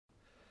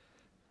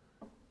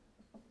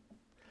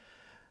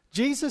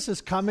Jesus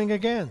is coming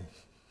again.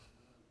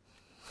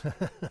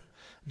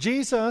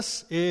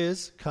 Jesus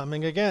is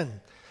coming again.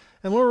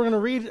 And we're going to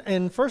read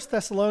in 1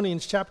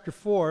 Thessalonians chapter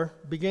 4,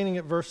 beginning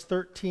at verse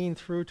 13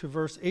 through to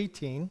verse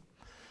 18.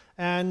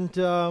 And,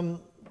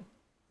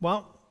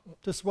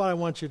 this is what I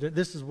want you to,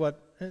 this is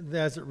what,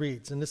 as it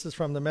reads, and this is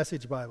from the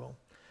Message Bible.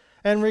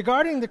 And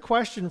regarding the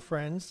question,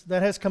 friends,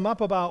 that has come up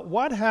about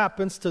what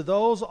happens to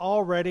those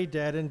already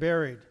dead and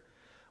buried,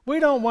 we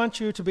don't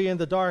want you to be in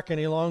the dark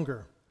any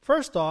longer.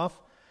 First off,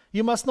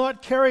 you must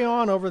not carry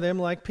on over them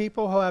like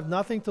people who have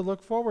nothing to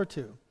look forward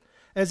to,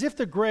 as if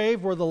the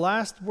grave were the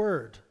last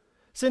word.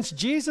 Since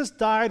Jesus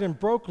died and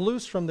broke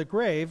loose from the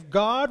grave,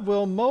 God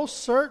will most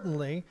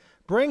certainly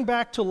bring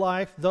back to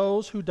life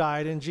those who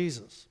died in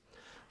Jesus.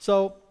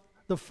 So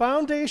the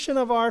foundation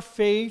of our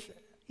faith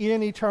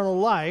in eternal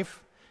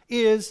life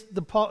is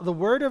the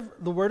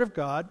word of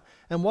God,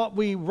 and what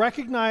we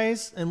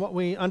recognize and what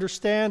we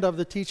understand of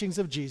the teachings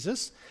of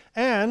Jesus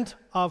and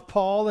of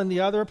Paul and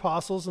the other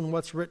apostles and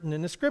what's written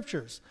in the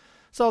Scriptures.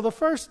 So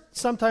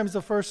sometimes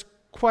the first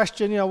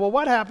question,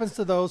 what happens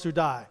to those who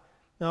die?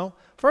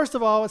 First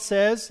of all, it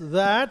says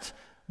that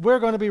we're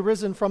going to be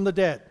risen from the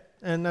dead,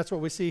 and that's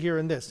what we see here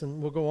in this,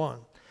 and we'll go on.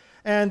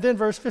 And then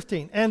verse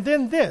 15, and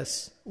then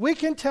this, we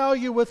can tell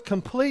you with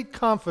complete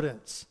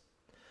confidence,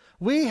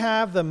 we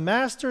have the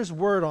Master's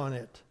word on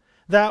it,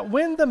 that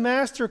when the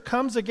Master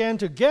comes again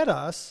to get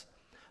us,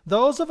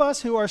 those of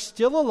us who are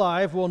still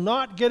alive will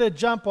not get a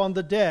jump on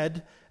the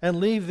dead and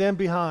leave them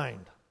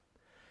behind.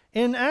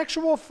 In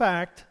actual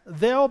fact,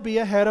 they'll be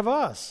ahead of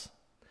us.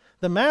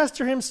 The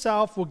Master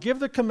himself will give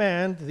the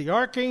command, the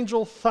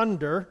archangel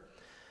thunder,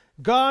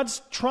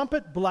 God's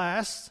trumpet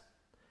blasts.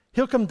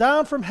 He'll come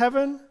down from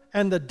heaven,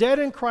 and the dead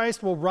in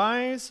Christ will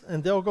rise,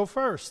 and they'll go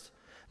first.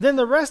 Then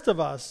the rest of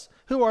us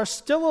who are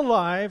still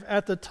alive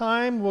at the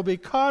time will be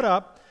caught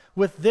up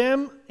with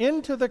them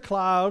into the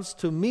clouds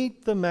to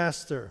meet the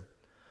Master.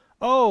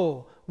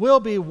 Oh, we'll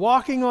be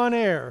walking on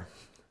air.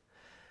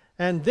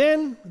 And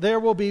then there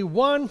will be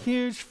one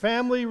huge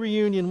family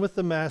reunion with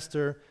the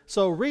Master,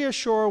 so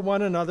reassure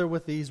one another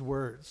with these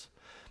words.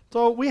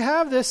 So we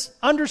have this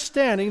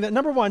understanding that,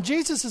 number one,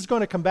 Jesus is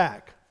going to come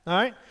back. All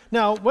right?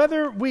 Now,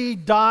 whether we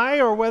die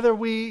or whether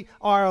we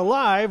are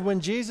alive when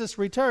Jesus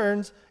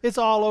returns, it's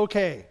all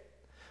okay.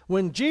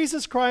 When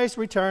Jesus Christ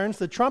returns,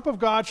 the trump of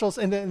God shall,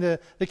 in the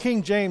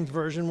King James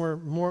Version,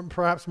 we're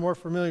perhaps more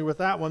familiar with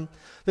that one.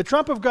 The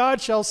trump of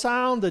God shall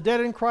sound, the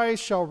dead in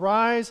Christ shall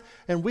rise,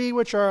 and we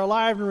which are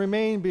alive and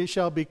remain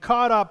shall be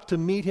caught up to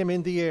meet him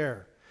in the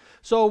air.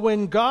 So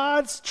when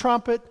God's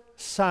trumpet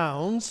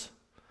sounds,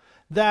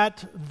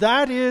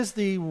 that is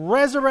the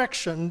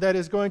resurrection that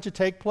is going to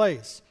take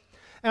place.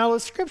 Now,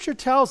 the Scripture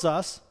tells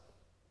us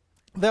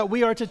that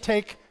we are to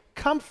take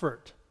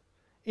comfort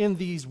in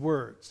these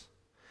words.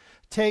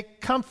 Take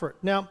comfort.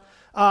 Now,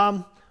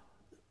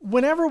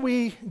 whenever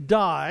we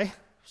die,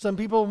 some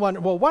people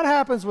wonder, well, what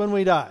happens when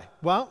we die?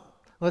 Well,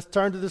 let's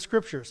turn to the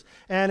Scriptures.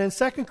 And in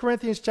 2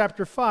 Corinthians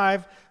chapter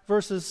 5,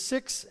 verses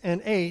 6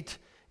 and 8,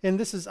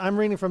 and I'm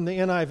reading from the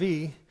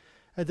NIV.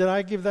 Did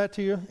I give that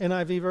to you,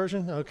 NIV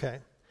version? Okay.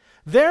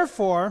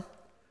 Therefore,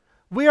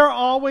 we are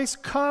always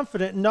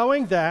confident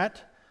knowing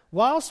that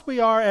whilst we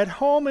are at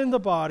home in the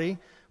body,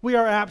 we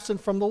are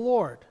absent from the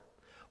Lord.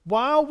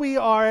 While we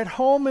are at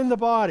home in the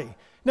body.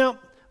 Now,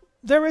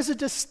 there is a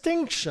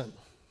distinction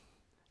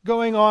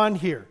going on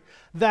here,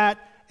 that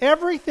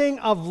everything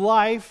of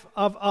life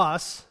of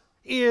us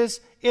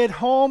is at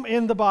home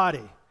in the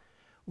body.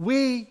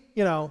 We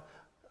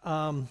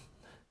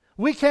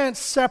can't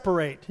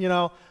separate, in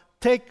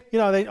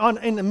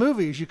the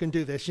movies you can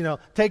do this,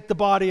 take the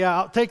body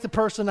out, take the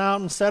person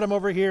out and set them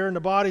over here and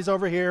the body's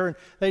over here, and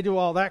they do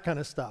all that kind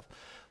of stuff.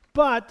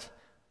 But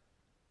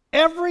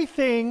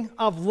everything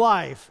of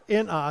life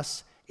in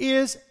us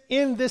is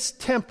in this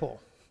temple.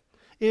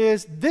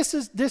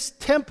 This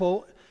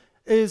temple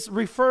is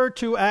referred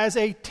to as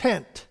a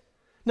tent.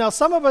 Now,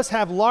 some of us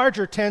have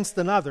larger tents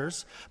than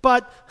others,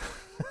 but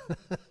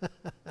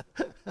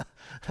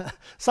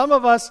some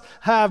of us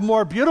have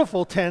more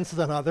beautiful tents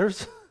than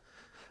others.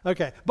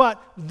 Okay,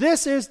 but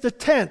this is the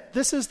tent.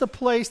 This is the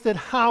place that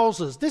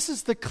houses. This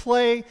is the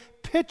clay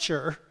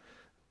pitcher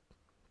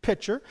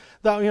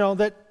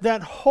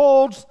that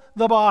holds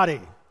the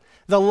body,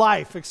 the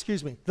life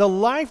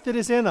that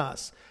is in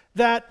us.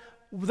 That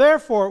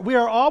therefore we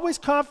are always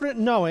confident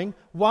knowing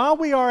while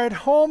we are at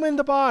home in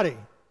the body.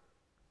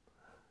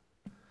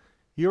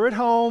 You're at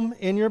home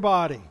in your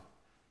body.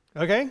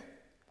 Okay?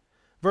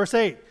 Verse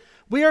 8.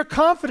 We are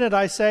confident,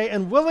 I say,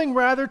 and willing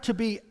rather to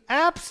be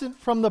absent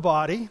from the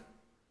body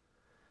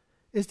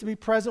is to be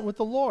present with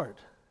the Lord.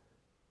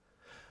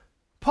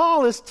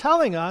 Paul is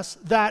telling us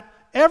that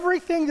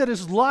everything that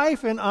is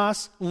life in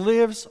us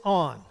lives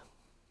on.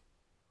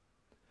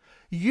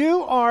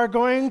 You are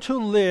going to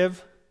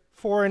live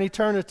for an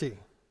eternity.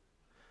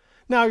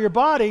 Now, your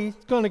body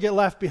is going to get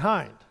left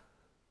behind.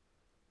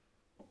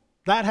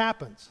 That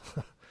happens.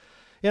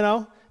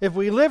 If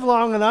we live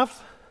long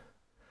enough,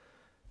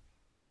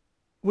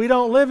 we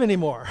don't live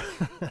anymore.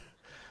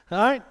 All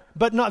right?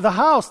 But not the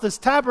house, this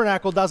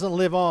tabernacle doesn't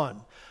live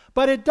on.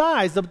 But it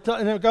dies,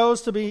 and it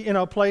goes to be,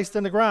 placed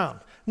in the ground.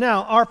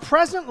 Now, our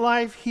present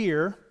life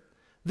here,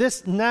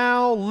 this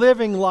now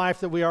living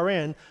life that we are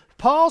in,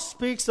 Paul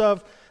speaks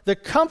of the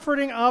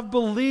comforting of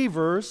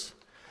believers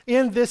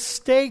in this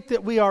state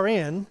that we are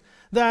in,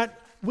 that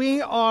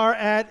we are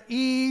at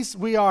ease,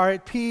 we are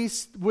at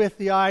peace with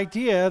the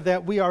idea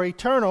that we are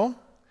eternal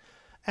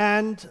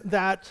and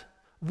that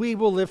we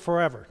will live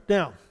forever.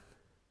 Now,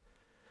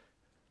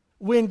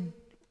 in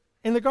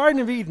the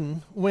Garden of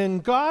Eden, when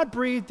God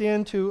breathed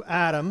into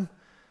Adam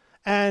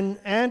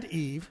and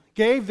Eve,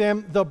 gave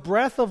them the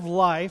breath of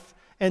life,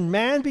 and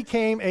man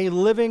became a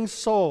living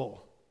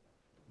soul.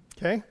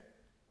 Okay?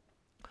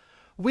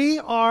 We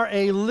are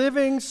a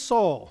living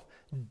soul.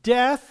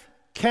 Death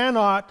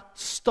cannot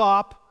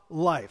stop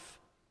life.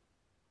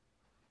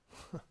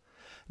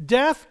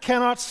 Death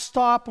cannot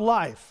stop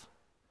life.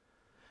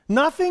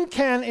 Nothing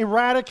can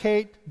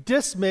eradicate,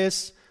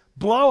 dismiss,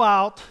 blow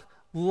out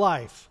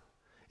life.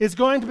 It's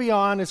going to be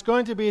on, it's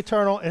going to be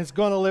eternal, and it's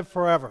going to live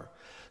forever.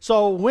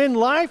 So when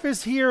life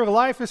is here,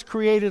 life is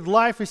created,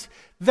 life is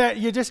that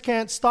you just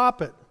can't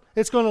stop it.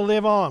 It's going to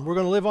live on. We're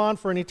going to live on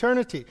for an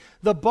eternity.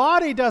 The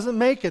body doesn't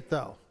make it,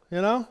 though,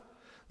 The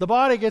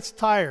body gets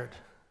tired,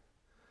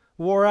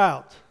 wore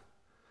out.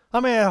 I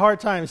mean, I had a hard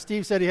time.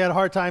 Steve said he had a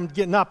hard time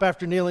getting up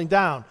after kneeling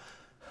down.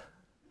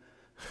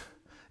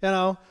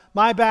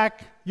 My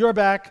back, your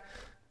back,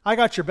 I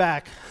got your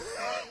back.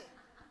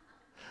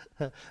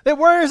 It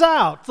wears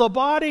out. The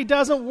body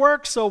doesn't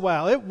work so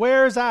well. It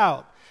wears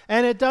out,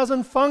 and it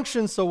doesn't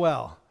function so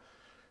well.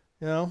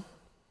 The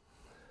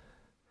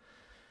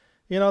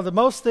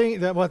most thing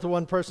that what the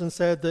one person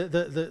said,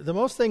 the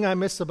most thing I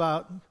miss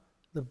about,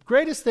 the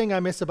greatest thing I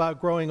miss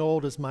about growing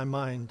old is my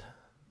mind.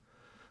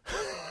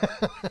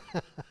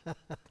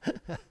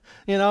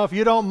 If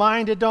you don't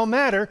mind, it don't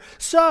matter.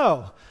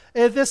 So,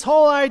 this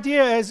whole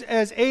idea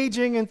as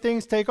aging and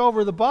things take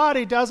over, the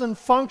body doesn't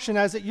function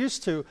as it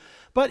used to.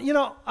 But,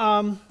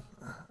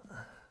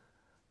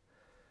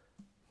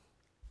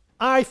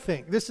 I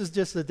think, this is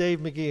just the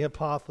Dave McGee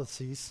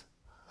hypothesis,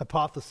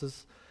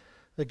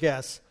 I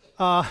guess,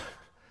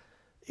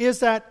 is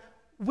that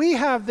we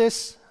have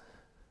this,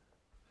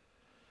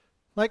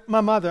 like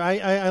my mother,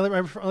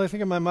 I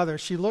think of my mother,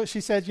 she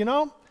said,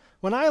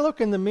 when I look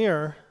in the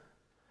mirror,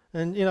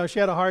 and, she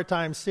had a hard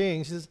time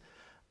seeing, she says,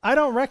 I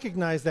don't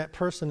recognize that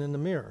person in the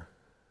mirror.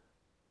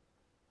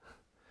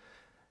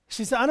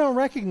 She said, I don't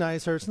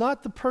recognize her. It's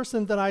not the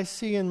person that I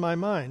see in my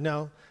mind.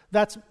 Now,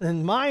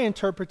 and my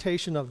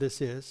interpretation of this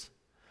is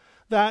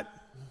that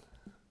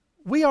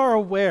we are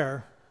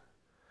aware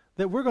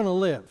that we're going to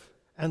live,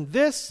 and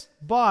this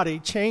body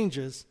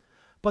changes,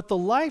 but the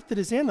life that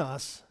is in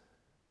us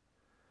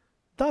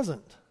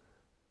doesn't.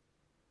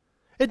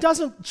 It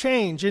doesn't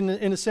change in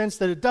a sense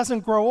that it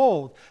doesn't grow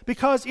old,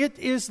 because it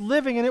is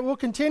living and it will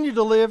continue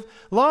to live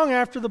long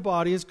after the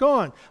body is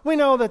gone. We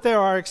know that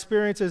there are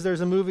experiences. There's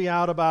a movie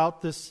out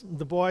about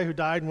the boy who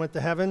died and went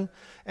to heaven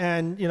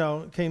and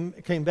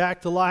came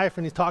back to life,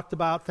 and he talked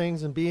about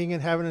things and being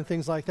in heaven and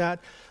things like that.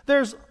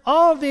 There's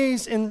all of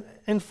these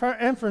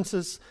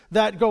inferences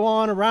that go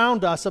on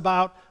around us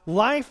about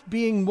life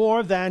being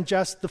more than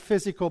just the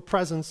physical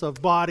presence of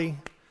body,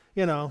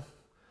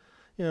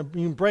 you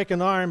can break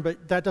an arm,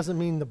 but that doesn't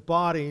mean the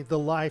body, the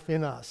life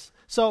in us.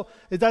 So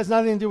it has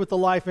nothing to do with the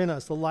life in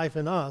us. The life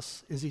in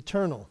us is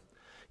eternal.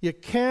 You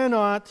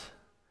cannot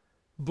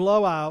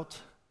blow out,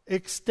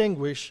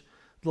 extinguish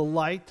the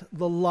light,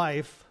 the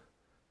life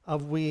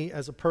of we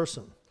as a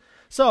person.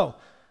 So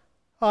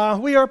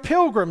we are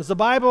pilgrims. The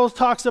Bible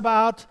talks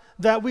about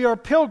that we are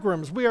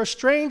pilgrims. We are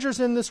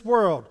strangers in this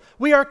world.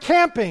 We are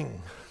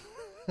camping.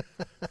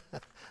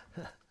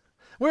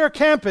 We are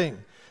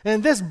camping.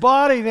 And this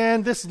body,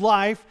 then, this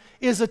life,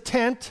 is a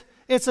tent.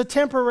 It's a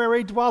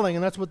temporary dwelling,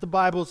 and that's what the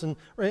Bible's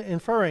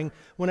inferring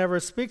whenever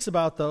it speaks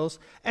about those.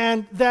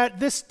 And that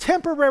this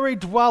temporary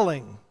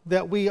dwelling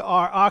that we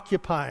are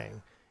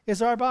occupying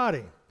is our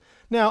body.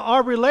 Now,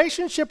 our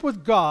relationship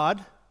with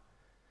God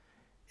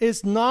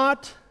is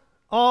not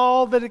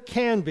all that it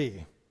can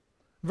be.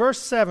 Verse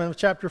 7 of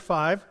chapter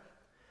 5,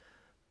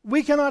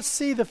 we cannot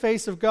see the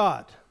face of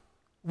God.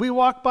 We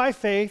walk by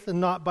faith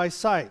and not by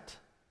sight.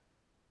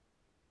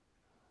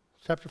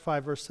 Chapter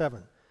 5, verse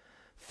 7.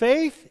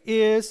 Faith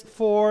is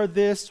for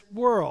this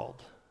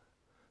world.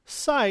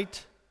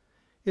 Sight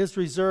is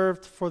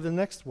reserved for the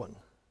next one.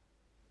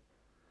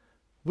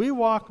 We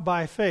walk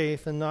by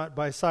faith and not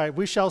by sight.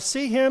 We shall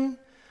see him,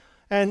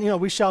 and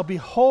we shall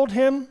behold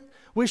him.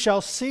 We shall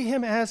see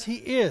him as he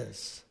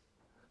is.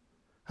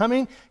 I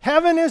mean,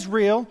 heaven is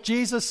real.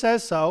 Jesus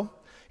says so.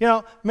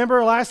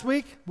 Remember last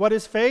week, what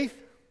is faith?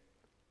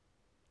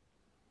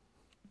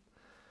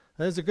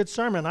 That is a good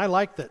sermon. I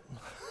liked it.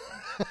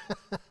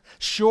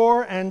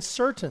 Sure and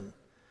certain.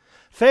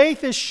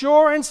 Faith is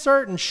sure and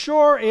certain.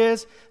 Sure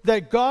is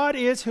that God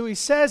is who he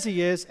says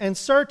he is, and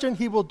certain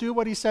he will do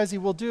what he says he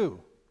will do.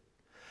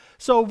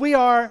 So we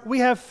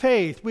have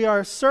faith. We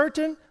are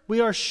certain, we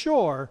are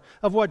sure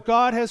of what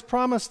God has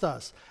promised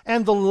us.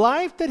 And the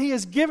life that he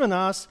has given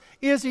us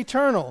is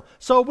eternal.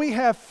 So we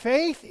have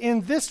faith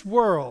in this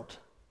world.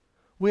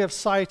 We have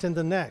sight in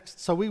the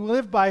next. So we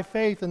live by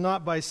faith and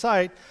not by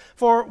sight.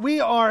 For we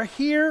are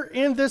here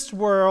in this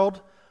world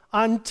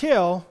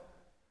until,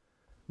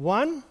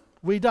 1,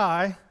 we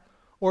die,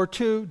 or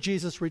 2,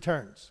 Jesus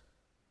returns.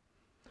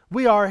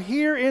 We are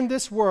here in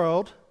this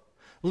world,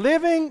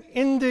 living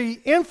in the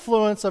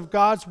influence of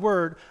God's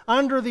Word,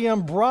 under the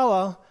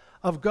umbrella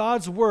of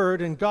God's Word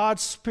and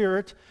God's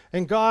Spirit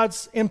and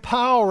God's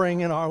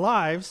empowering in our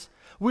lives.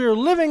 We are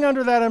living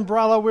under that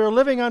umbrella. We are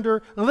living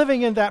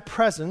in that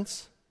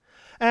presence.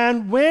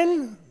 And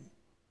when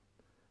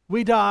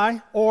we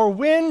die, or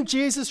when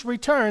Jesus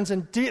returns,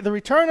 and the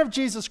return of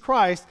Jesus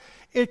Christ,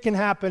 it can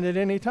happen at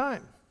any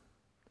time.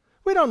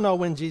 We don't know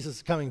when Jesus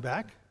is coming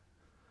back.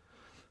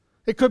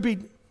 It could be,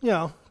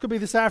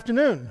 this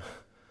afternoon.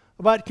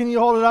 But can you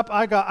hold it up?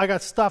 I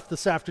got stuff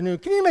this afternoon.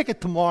 Can you make it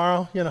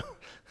tomorrow?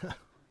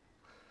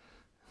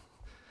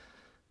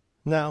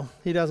 No,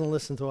 he doesn't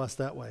listen to us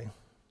that way.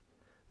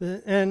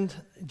 And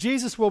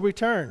Jesus will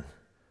return.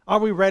 Are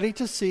we ready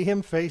to see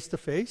him face to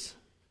face?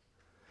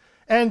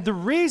 And the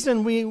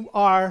reason we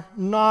are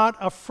not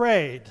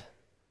afraid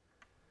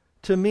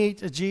to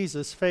meet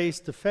Jesus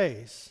face to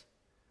face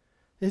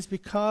is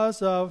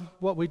because of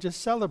what we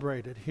just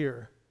celebrated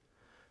here.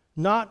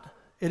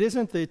 It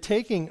isn't the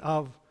taking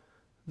of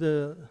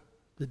the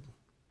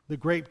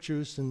grape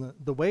juice and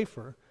the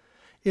wafer.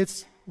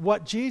 It's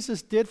what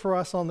Jesus did for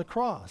us on the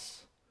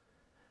cross.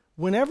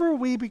 Whenever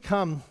we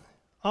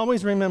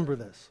always remember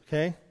this,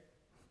 okay?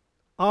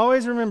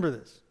 Always remember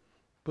this.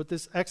 Put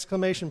this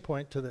exclamation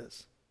point to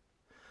this.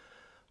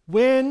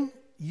 When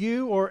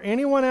you or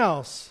anyone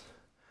else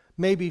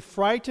may be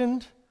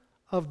frightened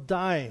of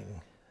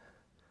dying,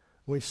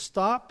 we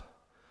stop,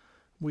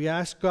 we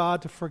ask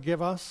God to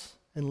forgive us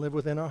and live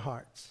within our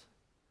hearts.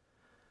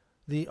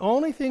 The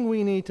only thing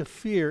we need to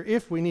fear,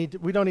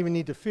 we don't even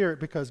need to fear it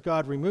because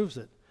God removes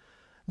it,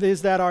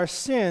 is that our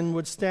sin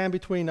would stand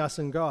between us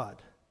and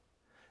God.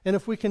 And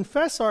if we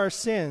confess our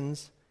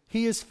sins,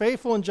 he is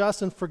faithful and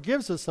just and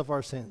forgives us of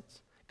our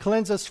sins.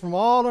 Cleanse us from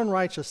all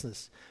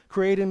unrighteousness.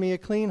 Create in me a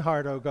clean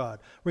heart, O God.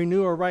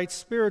 Renew a right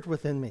spirit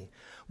within me.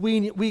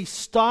 We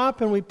stop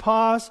and we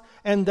pause,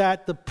 and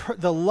that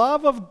the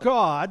love of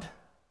God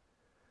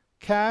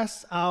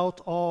casts out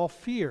all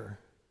fear.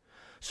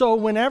 So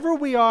whenever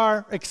we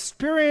are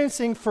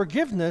experiencing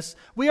forgiveness,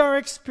 we are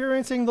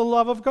experiencing the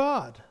love of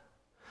God.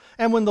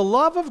 And when the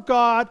love of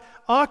God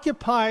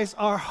occupies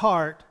our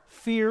heart,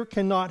 fear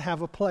cannot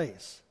have a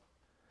place.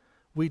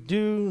 We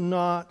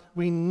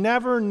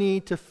never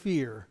need to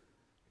fear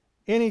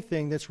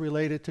anything that's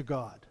related to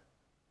God.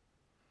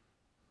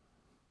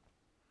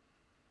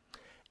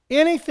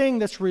 Anything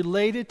that's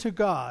related to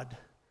God,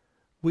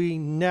 we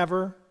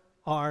never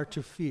are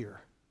to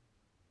fear.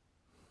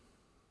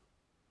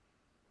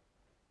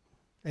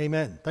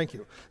 Amen. Thank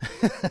you.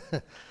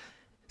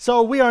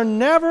 So we are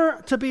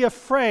never to be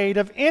afraid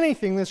of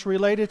anything that's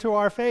related to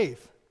our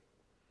faith.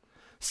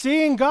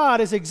 Seeing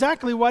God is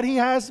exactly what he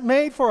has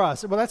made for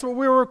us. Well, that's what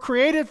we were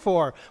created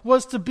for,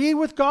 was to be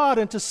with God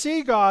and to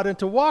see God and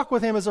to walk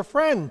with him as a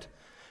friend.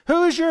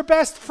 Who's your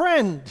best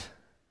friend?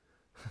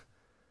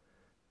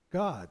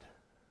 God.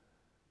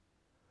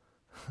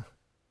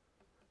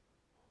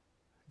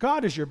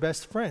 God is your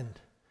best friend.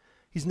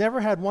 He's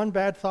never had one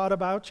bad thought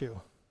about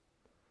you.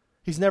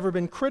 He's never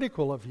been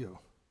critical of you.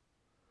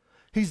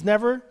 He's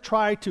never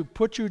tried to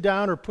put you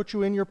down or put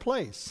you in your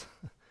place.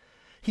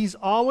 He's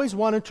always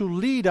wanted to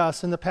lead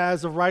us in the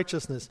paths of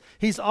righteousness.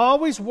 He's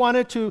always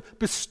wanted to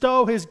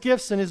bestow his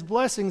gifts and his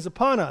blessings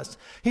upon us.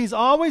 He's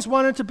always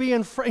wanted to be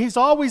he's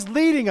always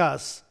leading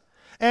us.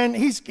 And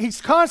he's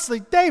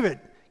constantly,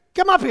 David,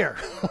 come up here.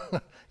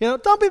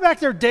 Don't be back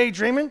there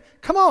daydreaming.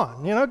 Come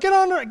on, get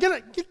on there,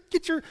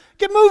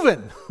 get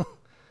moving.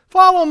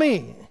 Follow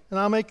me, and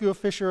I'll make you a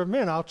fisher of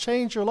men. I'll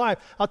change your life.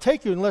 I'll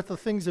take you and let the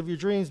things of your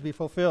dreams be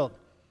fulfilled.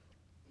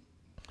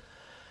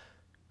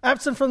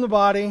 Absent from the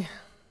body,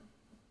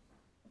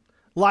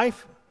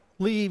 life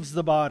leaves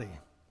the body.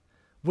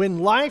 When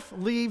life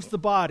leaves the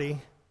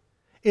body,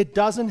 it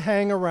doesn't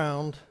hang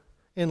around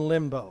in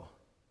limbo.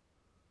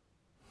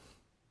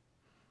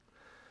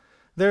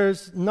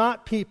 There's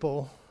not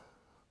people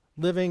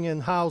living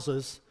in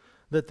houses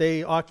that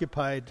they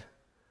occupied,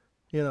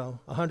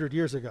 100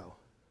 years ago.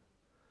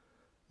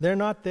 They're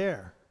not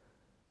there.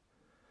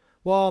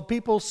 While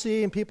people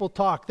see and people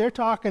talk, they're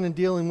talking and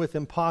dealing with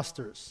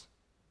imposters.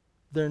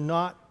 They're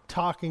not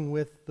talking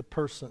with the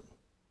person.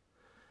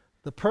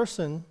 The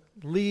person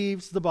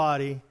leaves the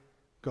body,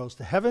 goes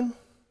to heaven.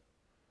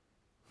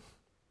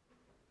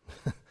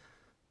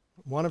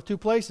 One of two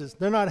places.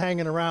 They're not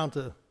hanging around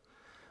to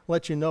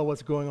let you know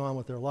what's going on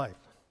with their life.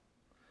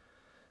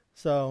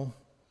 So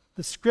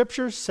the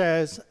scripture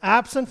says,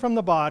 absent from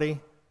the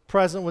body,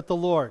 present with the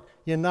Lord.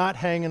 You're not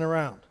hanging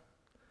around.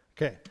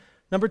 Okay,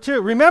 Number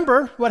 2,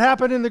 remember what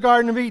happened in the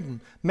Garden of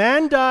Eden.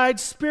 Man died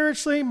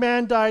spiritually,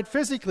 man died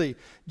physically.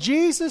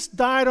 Jesus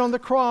died on the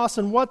cross,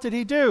 and what did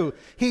he do?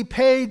 He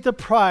paid the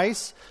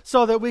price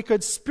so that we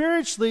could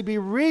spiritually be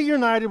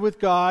reunited with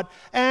God,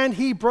 and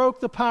he broke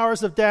the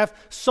powers of death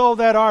so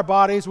that our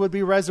bodies would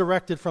be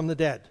resurrected from the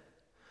dead.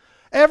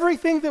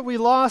 Everything that we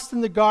lost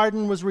in the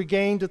garden was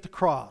regained at the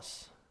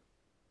cross.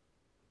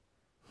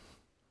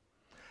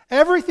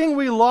 Everything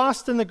we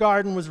lost in the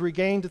garden was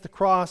regained at the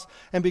cross,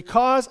 and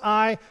because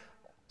I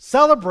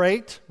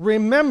celebrate,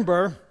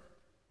 remember,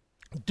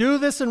 do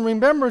this in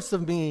remembrance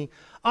of me,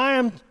 I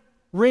am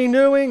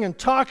renewing and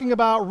talking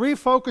about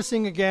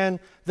refocusing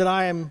again that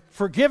I am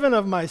forgiven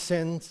of my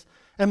sins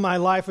and my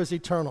life is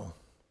eternal.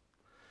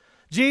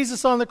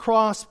 Jesus on the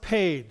cross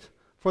paid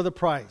for the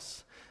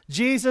price.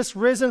 Jesus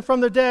risen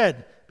from the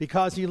dead.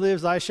 Because he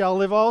lives, I shall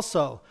live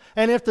also.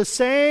 And if the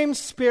same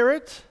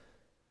Spirit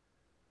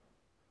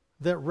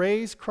that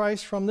raised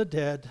Christ from the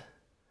dead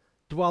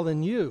dwell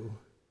in you,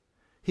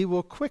 he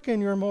will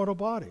quicken your mortal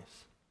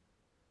bodies.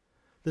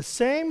 The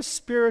same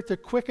Spirit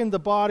that quickened the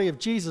body of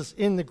Jesus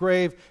in the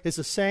grave is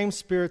the same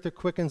Spirit that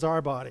quickens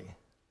our body.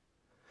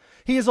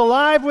 He is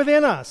alive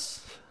within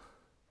us.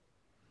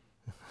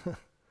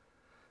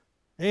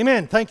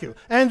 Amen. Thank you.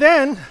 And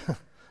then,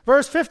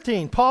 verse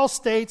 15, Paul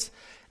states,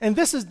 and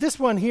this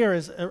one here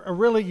is a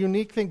really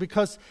unique thing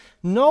because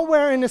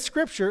nowhere in the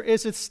Scripture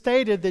is it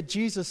stated that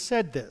Jesus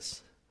said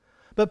this.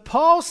 But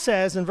Paul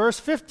says in verse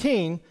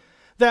 15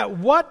 that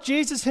what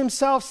Jesus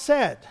himself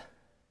said,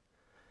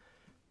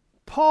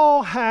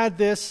 Paul had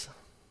this,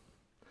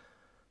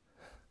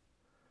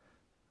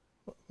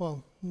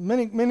 well,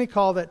 many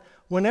call that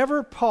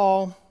whenever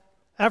Paul,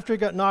 after he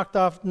got knocked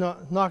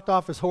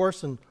off his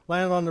horse and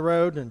landed on the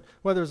road, and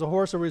whether it was a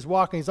horse or he's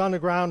walking, he's on the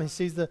ground, he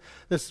sees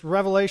this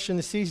revelation,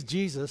 he sees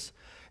Jesus.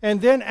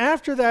 And then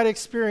after that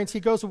experience, he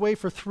goes away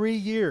for 3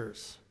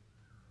 years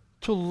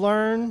to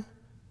learn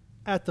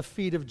at the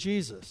feet of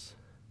Jesus.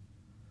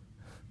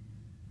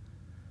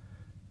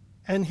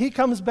 And he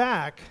comes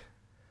back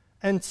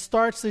and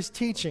starts these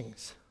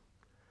teachings.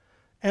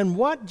 And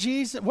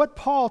what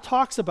Paul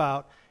talks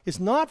about is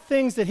not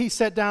things that he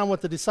sat down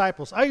with the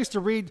disciples. I used to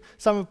read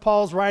some of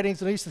Paul's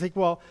writings and I used to think,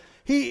 well,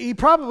 he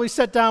probably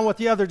sat down with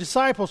the other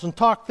disciples and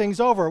talked things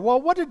over.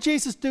 Well, what did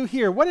Jesus do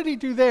here? What did he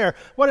do there?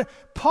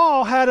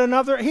 Paul had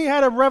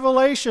a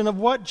revelation of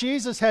what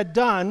Jesus had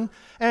done,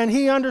 and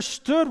he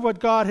understood what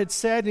God had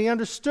said, and he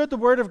understood the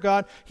Word of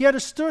God. He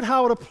understood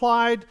how it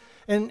applied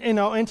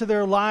into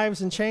their lives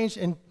and changed,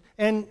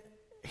 and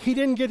he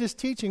didn't get his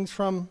teachings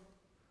from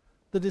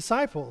the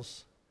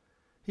disciples.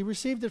 He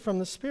received it from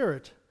the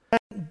Spirit.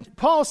 And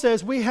Paul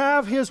says we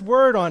have his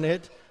word on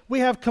it. We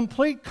have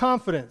complete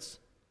confidence.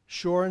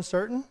 Sure and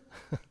certain.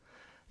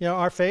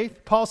 Our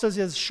faith. Paul says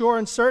he is sure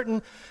and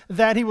certain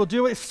that he will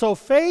do it. So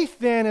faith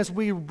then, as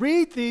we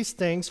read these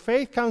things,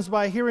 faith comes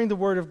by hearing the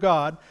word of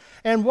God.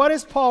 And what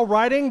is Paul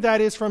writing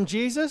that is from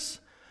Jesus?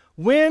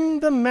 When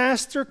the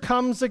Master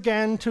comes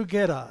again to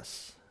get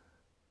us.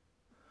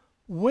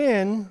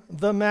 When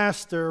the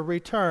Master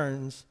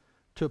returns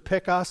to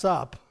pick us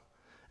up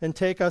and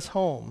take us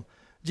home.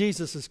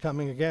 Jesus is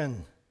coming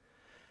again.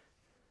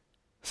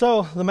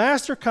 So the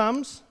Master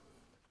comes,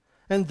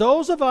 and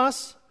those of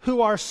us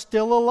who are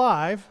still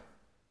alive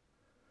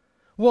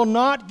will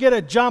not get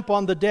a jump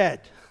on the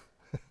dead.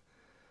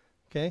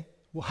 Okay?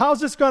 Well, how's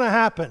this going to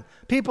happen?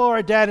 People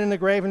are dead in the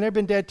grave, and they've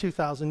been dead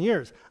 2,000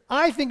 years.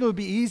 I think it would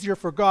be easier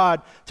for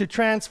God to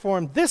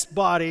transform this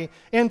body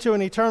into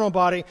an eternal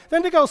body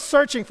than to go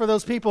searching for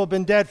those people who have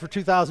been dead for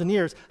 2,000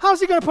 years. How's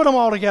he going to put them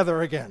all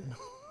together again?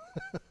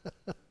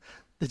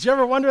 Did you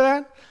ever wonder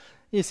that?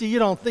 You see,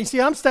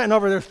 I'm standing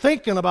over there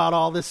thinking about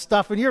all this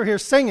stuff, and you're here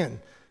singing,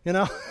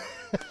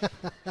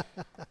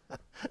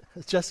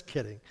 Just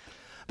kidding.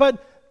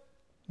 But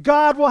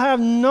God will have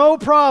no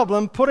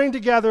problem putting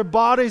together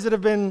bodies that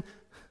have been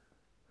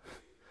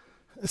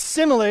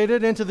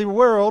assimilated into the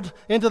world,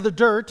 into the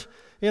dirt,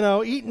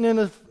 eaten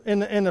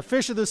in the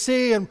fish of the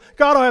sea, and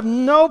God will have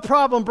no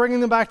problem bringing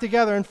them back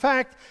together. In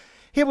fact,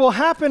 it will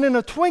happen in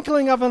a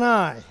twinkling of an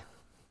eye.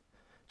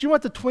 Do you know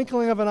what the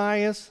twinkling of an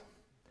eye is?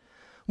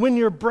 When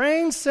your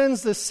brain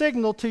sends the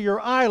signal to your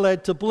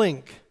eyelid to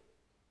blink,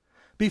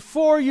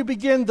 before you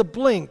begin to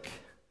blink,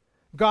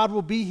 God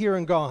will be here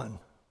and gone.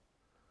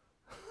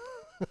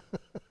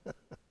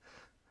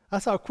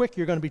 That's how quick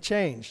you're going to be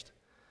changed.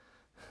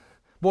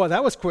 Boy,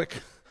 that was quick.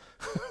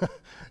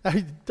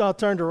 I'll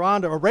turn to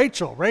Rhonda or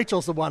Rachel.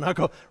 Rachel's the one. I'll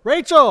go,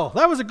 Rachel,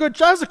 that was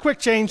a quick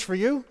change for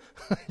you.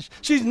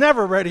 She's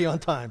never ready on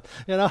time,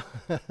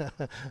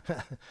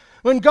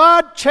 When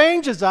God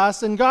changes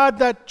us and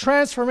that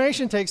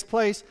transformation takes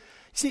place,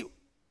 see,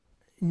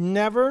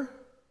 never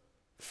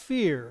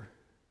fear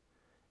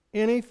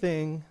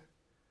anything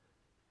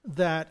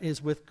that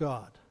is with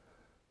God.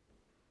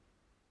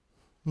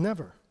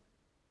 Never.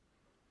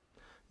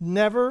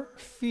 Never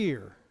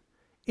fear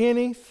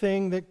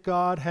anything that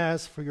God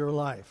has for your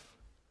life.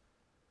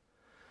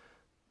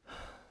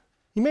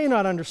 You may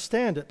not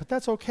understand it, but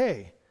that's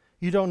okay.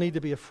 You don't need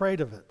to be afraid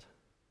of it.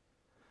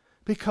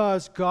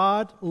 Because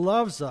God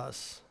loves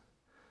us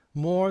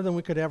more than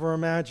we could ever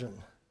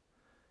imagine.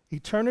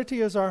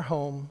 Eternity is our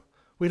home.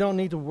 We don't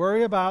need to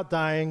worry about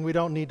dying. We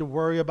don't need to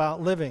worry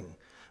about living.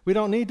 We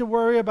don't need to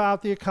worry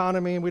about the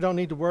economy. We don't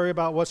need to worry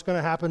about what's going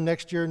to happen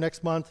next year,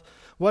 next month,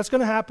 what's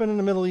going to happen in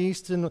the Middle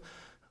East. And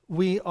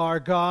we are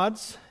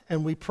God's,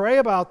 and we pray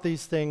about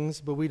these things,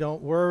 but we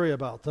don't worry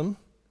about them.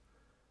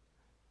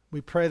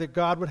 We pray that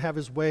God would have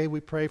his way. We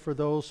pray for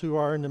those who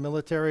are in the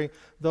military,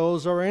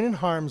 those who are in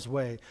harm's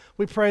way.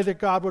 We pray that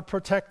God would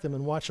protect them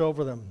and watch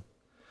over them.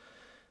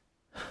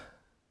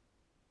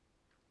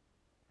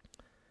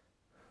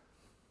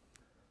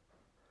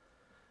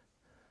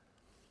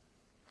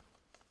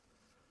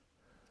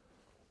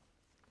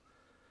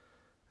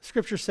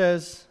 Scripture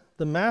says,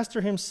 the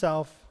Master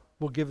himself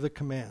will give the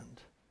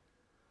command.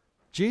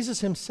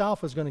 Jesus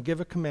himself is going to give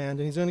a command,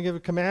 and he's going to give a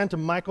command to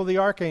Michael the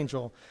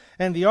archangel.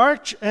 And the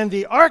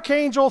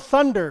archangel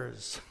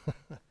thunders,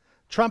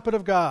 trumpet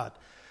of God.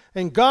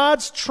 And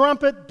God's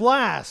trumpet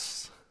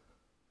blasts.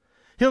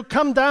 He'll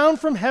come down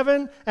from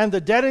heaven, and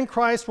the dead in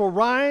Christ will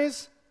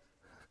rise.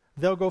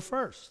 They'll go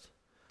first.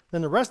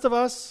 Then the rest of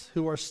us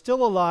who are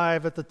still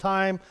alive at the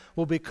time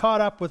will be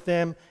caught up with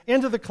them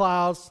into the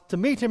clouds to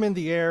meet him in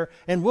the air,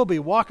 and we'll be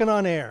walking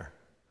on air.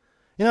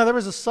 You know, there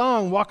was a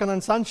song, Walking on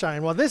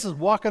Sunshine. Well, this is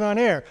walking on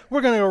air. We're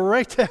going to go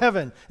right to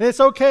heaven, and it's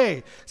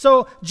okay.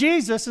 So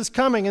Jesus is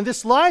coming, and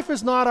this life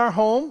is not our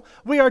home.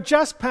 We are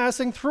just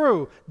passing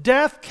through.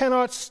 Death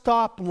cannot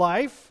stop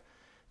life.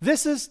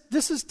 This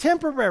is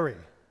temporary.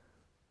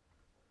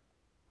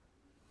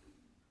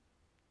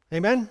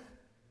 Amen?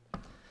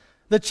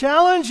 The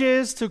challenge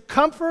is to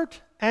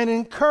comfort and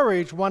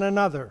encourage one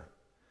another.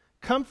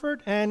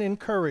 Comfort and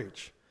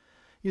encourage.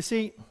 You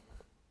see,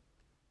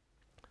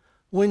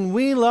 when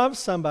we love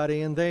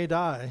somebody and they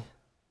die,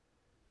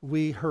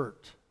 we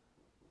hurt.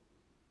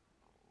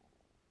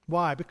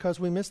 Why? Because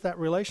we miss that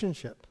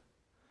relationship.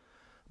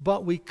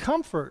 But we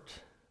comfort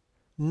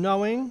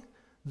knowing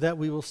that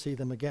we will see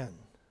them again.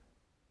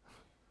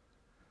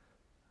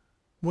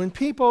 When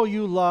people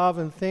you love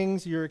and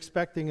things you're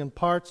expecting and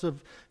parts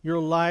of your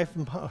life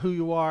and who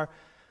you are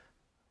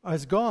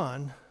is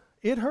gone,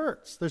 it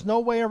hurts. There's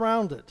no way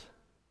around it.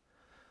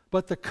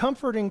 But the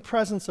comforting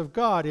presence of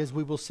God is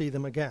we will see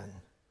them again.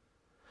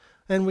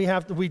 And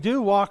we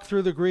do walk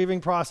through the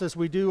grieving process.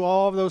 We do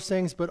all of those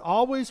things, but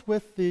always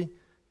with the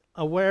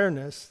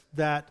awareness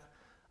that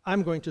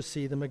I'm going to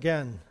see them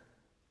again.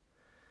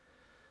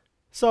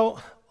 So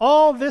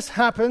all this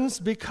happens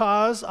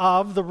because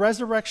of the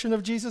resurrection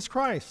of Jesus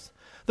Christ.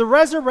 The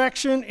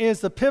resurrection is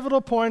the pivotal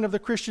point of the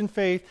Christian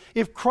faith.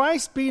 If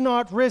Christ be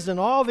not risen,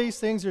 all these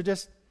things are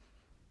just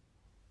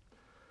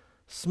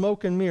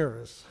smoke and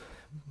mirrors,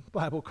 the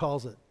Bible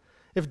calls it.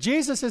 If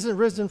Jesus isn't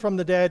risen from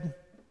the dead,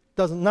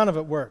 none of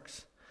it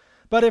works.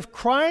 But if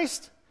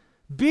Christ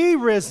be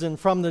risen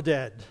from the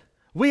dead,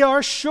 we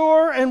are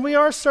sure and we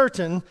are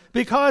certain,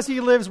 because he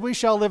lives, we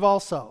shall live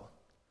also.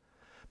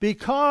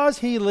 Because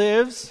he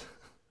lives,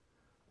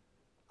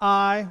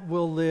 I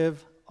will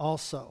live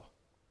also.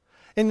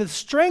 And the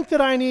strength that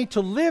I need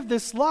to live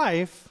this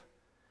life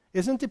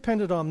isn't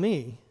dependent on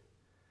me.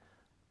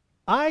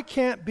 I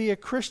can't be a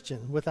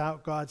Christian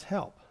without God's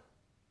help.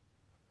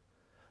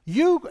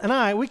 You and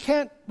I, we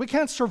can't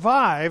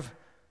survive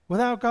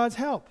without God's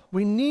help.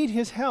 We need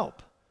his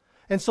help.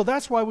 And so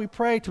that's why we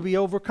pray to be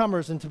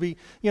overcomers and to be,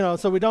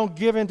 so we don't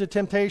give in to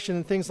temptation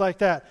and things like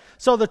that.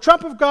 So the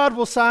trump of God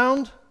will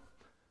sound.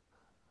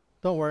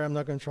 Don't worry, I'm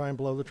not going to try and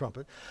blow the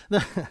trumpet.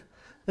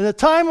 And the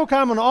time will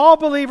come when all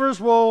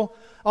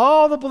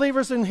the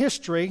believers in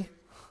history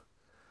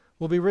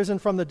will be risen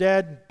from the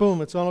dead.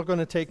 Boom, it's all going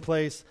to take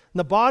place. And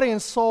the body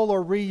and soul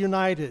are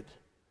reunited.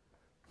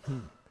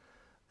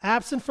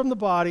 Absent from the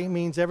body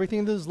means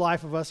everything that is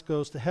life of us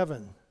goes to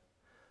heaven.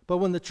 But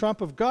when the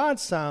trump of God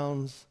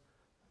sounds,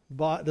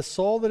 the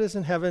soul that is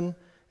in heaven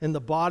and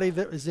the body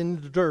that is in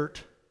the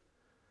dirt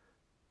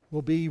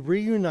will be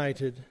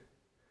reunited.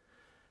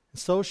 And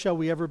so shall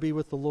we ever be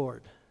with the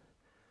Lord.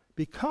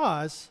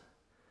 Because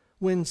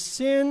when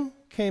sin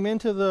came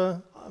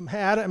into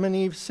Adam and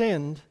Eve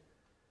sinned,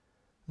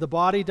 the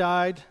body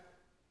died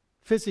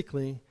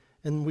physically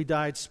and we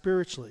died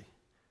spiritually.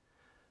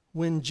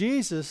 When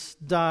Jesus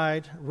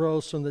died,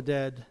 rose from the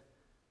dead,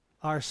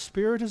 our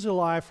spirit is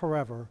alive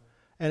forever,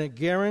 and it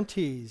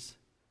guarantees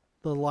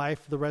the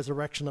life, the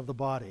resurrection of the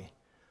body.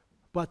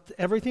 But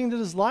everything that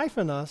is life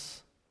in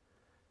us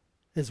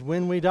is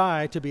when we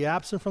die. To be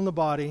absent from the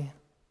body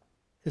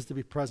is to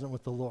be present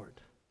with the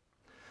Lord.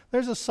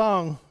 There's a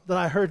song that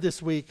I heard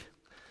this week,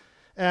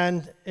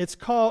 and it's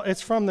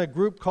from the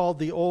group called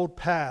The Old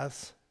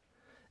Paths,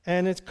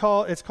 and it's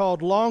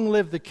called Long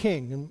Live the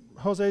King, and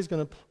Jose's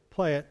going to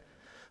play it.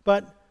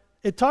 But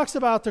it talks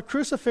about the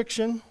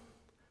crucifixion,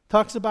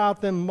 talks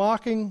about them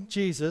mocking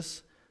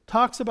Jesus,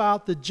 talks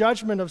about the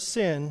judgment of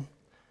sin,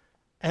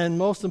 and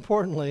most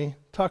importantly,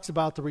 talks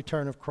about the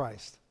return of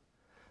Christ.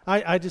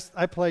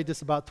 I played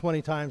this about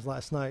 20 times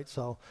last night,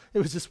 so it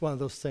was just one of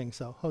those things.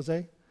 So,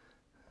 Jose?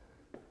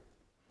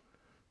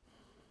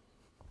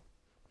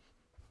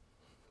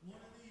 One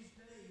of these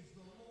days,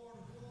 the Lord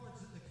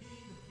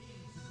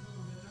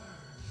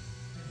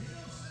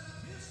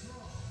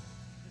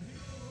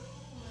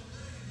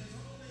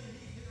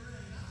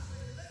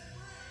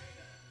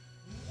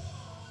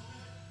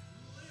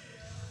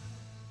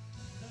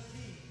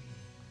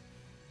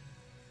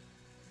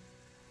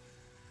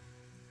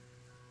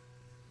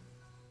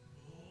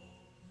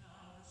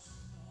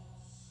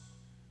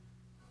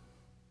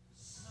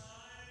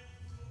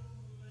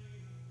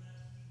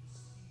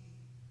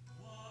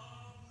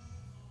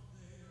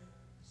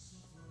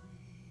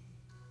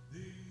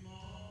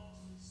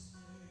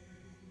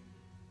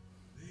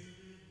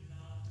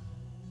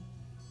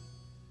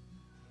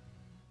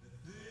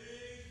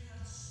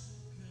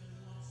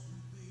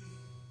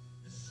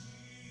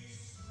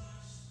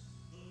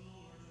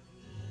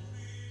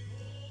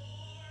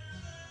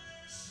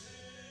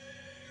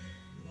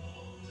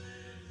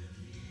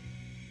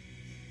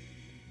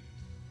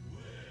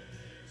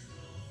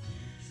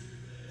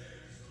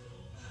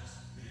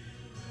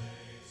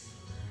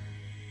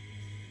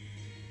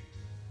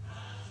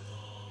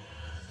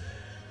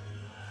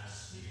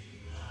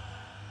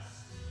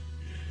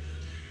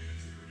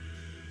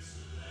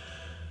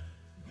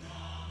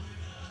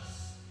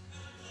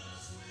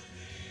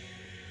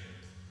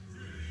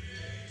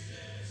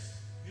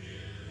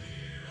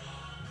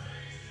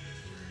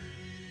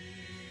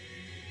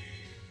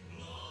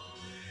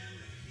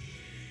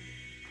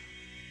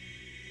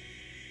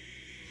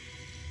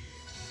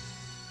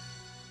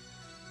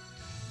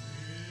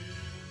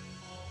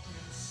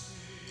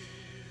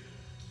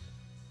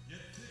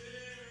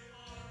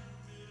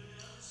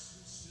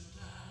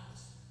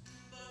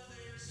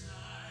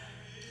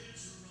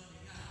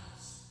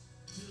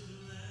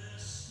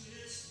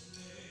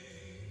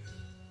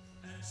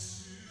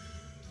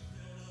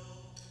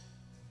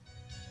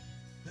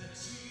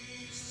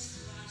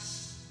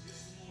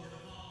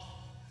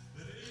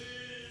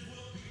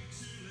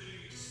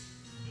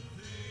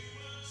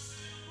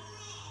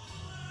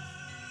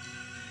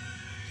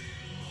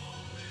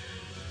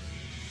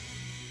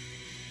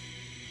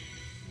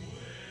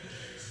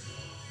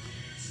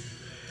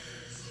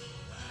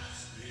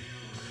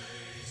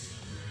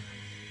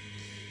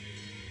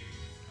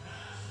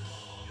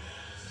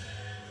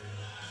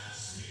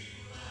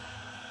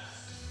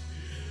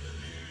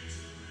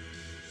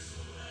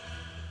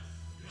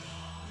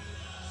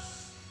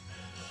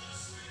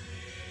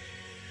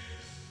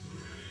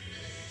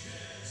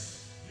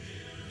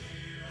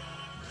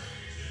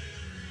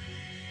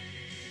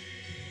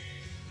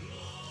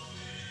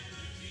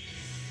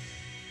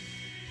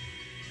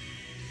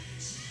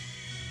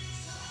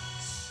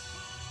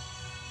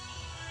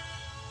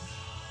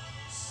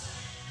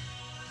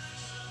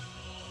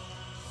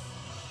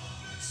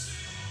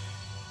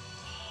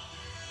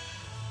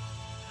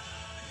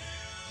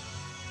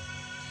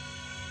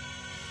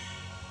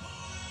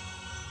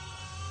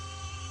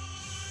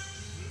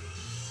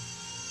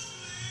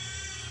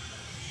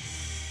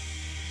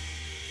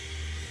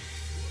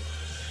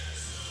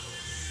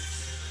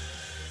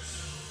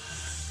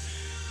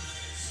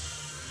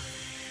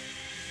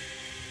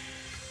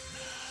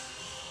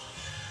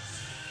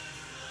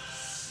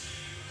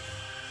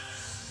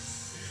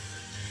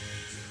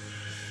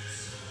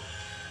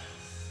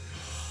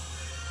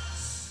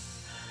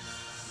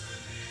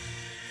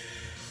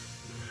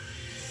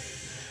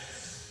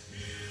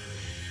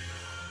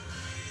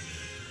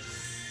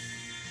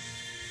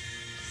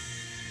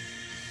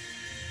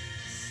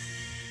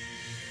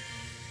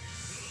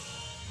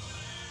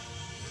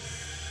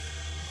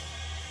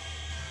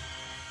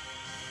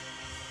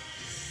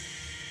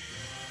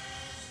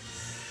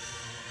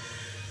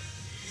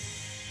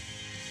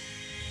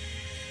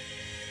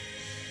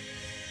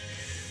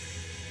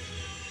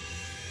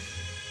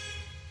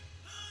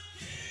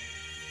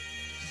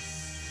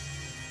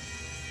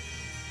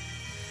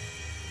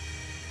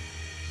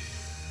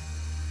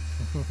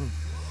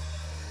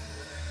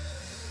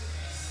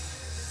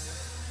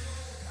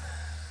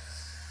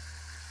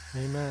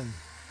Amen.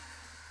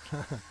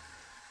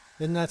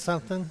 Isn't that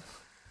something?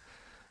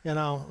 You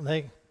know,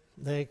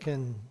 they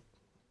can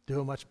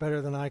do it much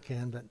better than I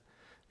can, but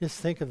just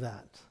think of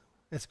that.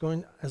 It's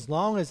going, as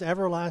long as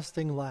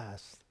everlasting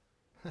lasts.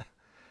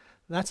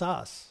 That's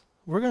us.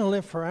 We're going to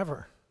live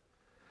forever.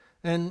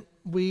 And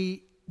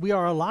we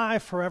are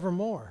alive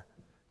forevermore.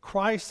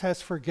 Christ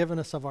has forgiven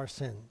us of our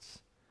sins.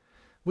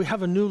 We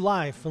have a new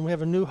life and we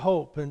have a new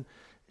hope. And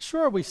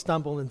sure, we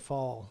stumble and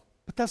fall,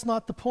 but that's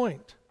not the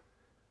point.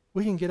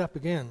 We can get up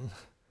again.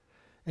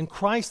 And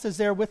Christ is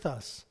there with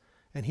us.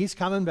 And he's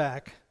coming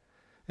back.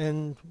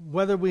 And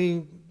whether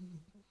we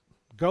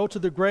go to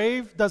the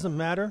grave, doesn't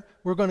matter.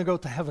 We're going to go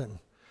to heaven.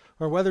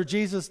 Or whether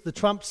Jesus, the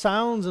trump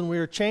sounds and we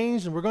are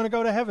changed and we're going to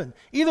go to heaven.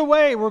 Either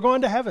way, we're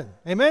going to heaven.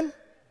 Amen?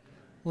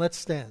 Let's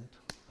stand.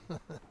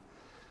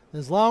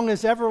 As long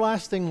as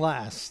everlasting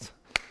lasts.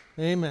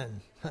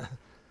 Amen.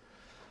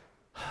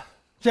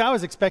 See, I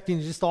was expecting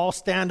to just all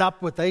stand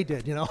up what they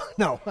did,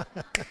 No.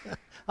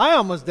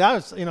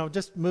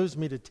 Just moves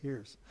me to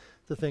tears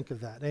to think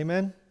of that.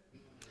 Amen?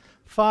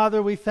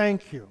 Father, we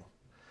thank you.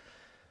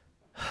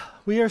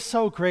 We are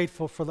so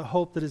grateful for the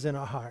hope that is in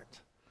our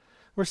heart.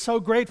 We're so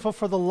grateful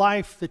for the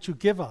life that you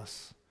give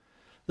us,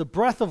 the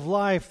breath of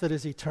life that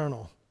is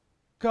eternal.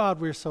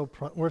 God, we're so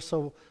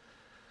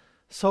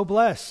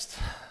blessed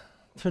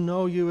to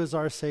know you as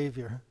our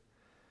Savior.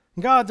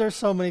 God, there's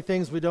so many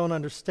things we don't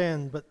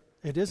understand, but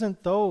it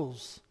isn't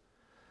those.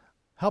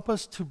 Help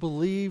us to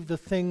believe the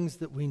things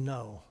that we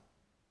know.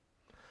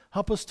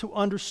 Help us to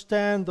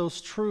understand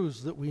those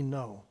truths that we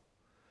know.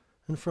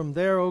 And from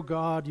there, O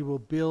God, you will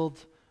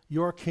build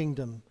your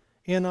kingdom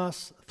in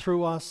us,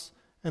 through us,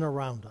 and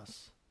around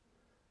us.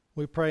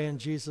 We pray in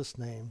Jesus'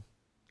 name.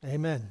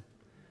 Amen.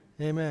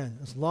 Amen.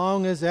 As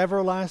long as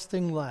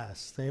everlasting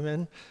lasts.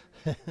 Amen.